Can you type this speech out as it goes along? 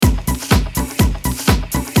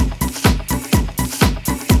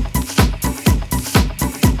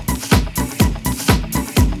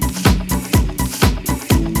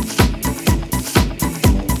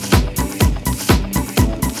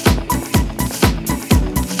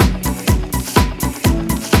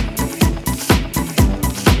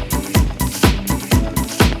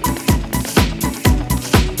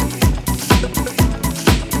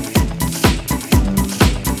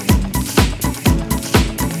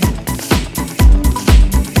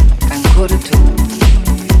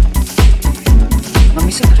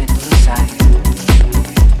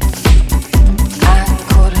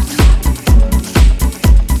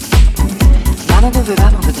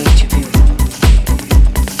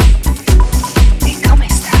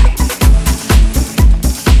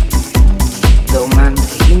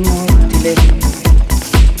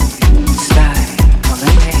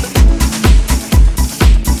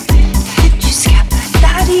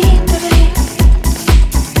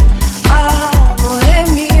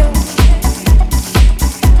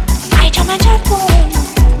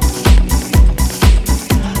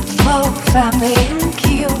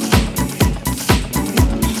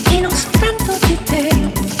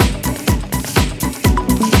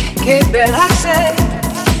che bella sei,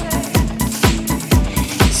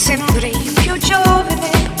 sembri più giovane,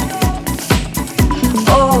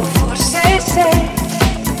 o forse sei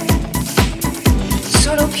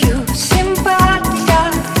solo più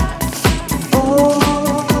simpatica, oh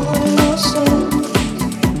lo so.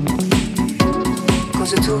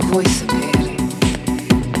 Cosa tu vuoi sapere?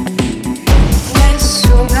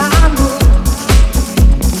 Nessun amore,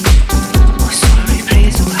 ho solo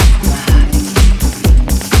ripreso a fumare.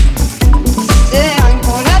 Se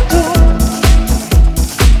ancora tu,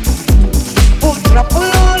 purtroppo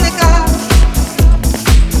non le cade.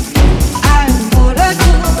 Ancora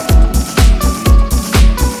tu,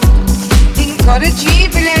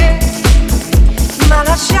 incorreggibile, ma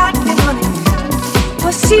lasciarti non è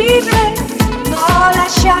possibile. No,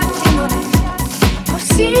 lasciarti non è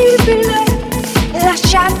possibile.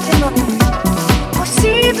 Lasciarti non è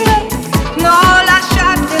possibile. No,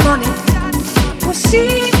 lasciarti non è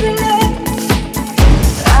possibile.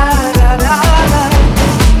 La la la la.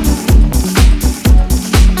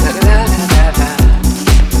 La la la la.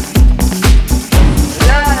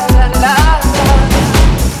 La la la la.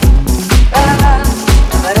 La la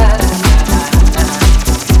la la.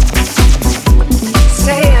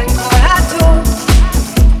 Sei ancora tu,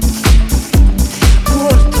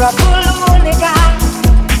 purtroppo l'unica.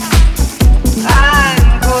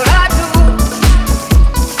 Ancora tu,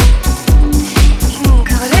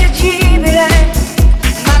 incorreggibile,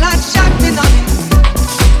 ma lasciarti non è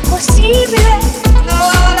possibile. No,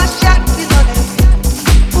 lasciarti non è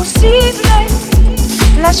possibile.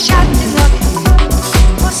 Lasciarti non è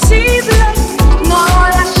possibile. No,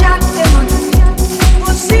 lasciarti non è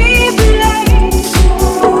possibile.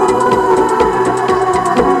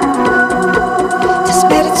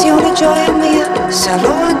 Disperazione, gioia mia,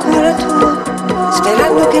 sarò ancora tua,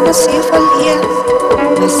 sperando che non sia follia,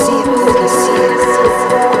 ma sia che sia.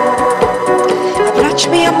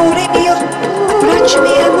 Abbracciami amore mio,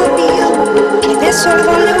 abbracciami amor mio, che adesso lo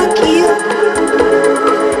voglio anch'io.